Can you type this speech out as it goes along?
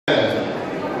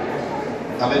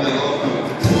I'm in the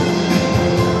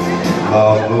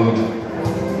love mood.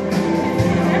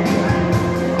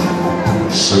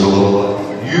 Circle of life,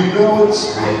 you know it's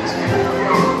late.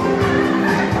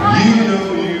 You know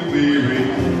you weary.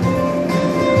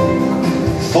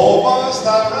 4 bars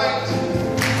not right.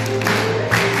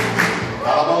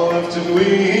 I'm all left and we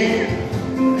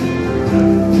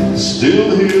still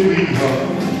here we are.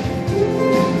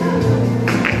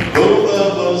 Both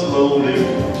of us lonely.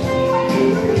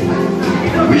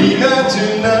 We got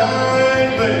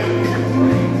tonight, babe.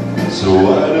 So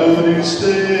why don't you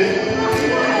stay?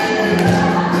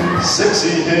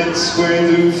 Sexy head square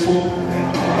through 4.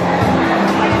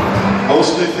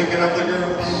 Mostly thinking of the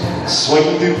girls.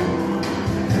 Swing through.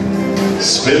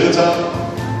 Spin the top.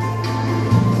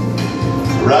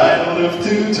 Right left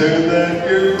to turn that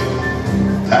girl.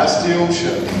 Past the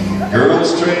ocean.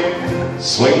 Girls train.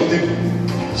 Swing through.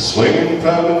 Swinging,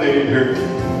 promenade her.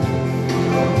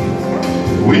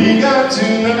 We got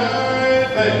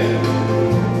tonight,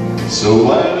 babe. So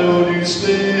why don't you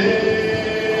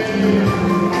stay?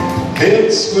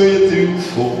 Head square through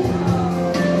 4.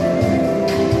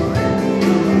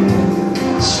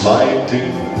 Slide to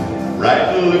right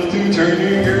and left to turn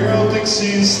your girl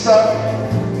Dixie stop.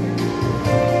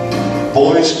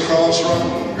 Boys cross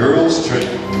run, girls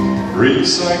train,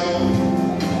 recycle.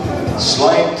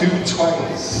 Slide to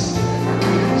twice,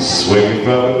 swing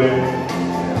about it.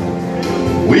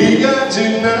 We got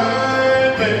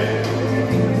tonight, babe.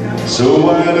 So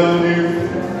why don't you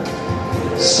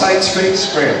sights,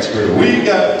 face, transfer? We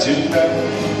got tonight.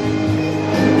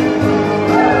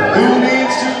 Who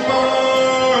needs to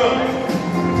borrow?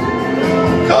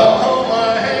 Come hold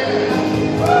my hand.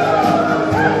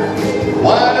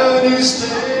 Why don't you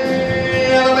stay,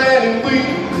 man, and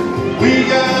we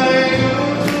got it.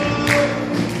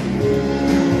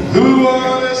 Who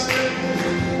wanna stay?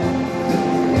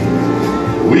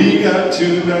 We got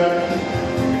tonight.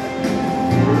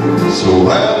 So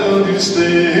why don't you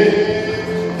stay?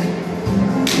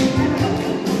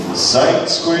 Sight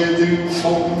square through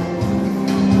 4.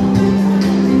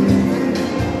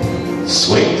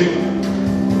 Swing through.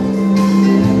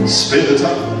 Spin the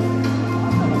top.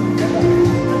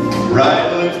 Right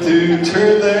left to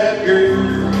turn that girl.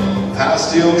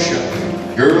 Past the ocean.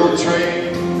 Girl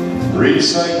train.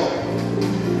 Recycle.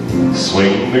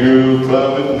 Swing the groove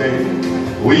of a name.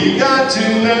 We got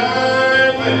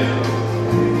tonight, babe.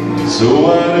 So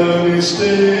why don't you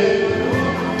stay?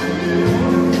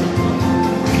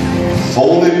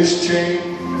 Folded his chain.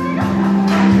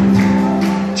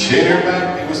 Chain her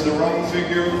back, it was the wrong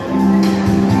figure.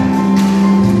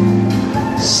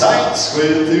 Sights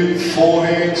with through 4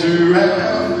 hands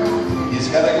around. He's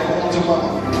gotta go on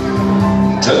tomorrow.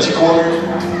 Touch a quarter.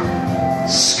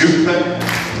 Scoop back.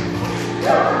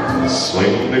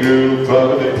 Swing the groove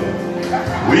of a day.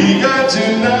 We got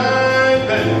tonight,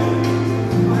 babe.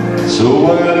 So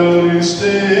why don't you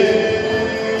stay?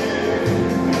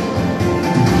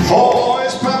 4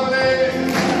 boys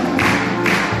promenade.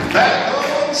 Back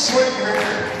on swinger.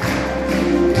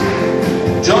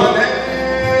 Join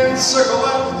hands, circle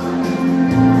up.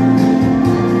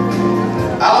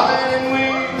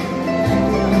 Alabama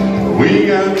we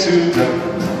got tonight.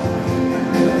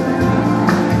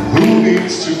 Who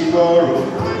needs to borrow?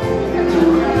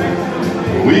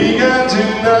 We got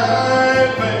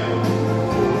tonight, babe.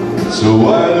 So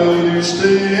why don't you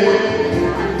stay?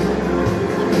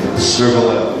 Circle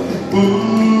out.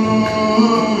 Ooh.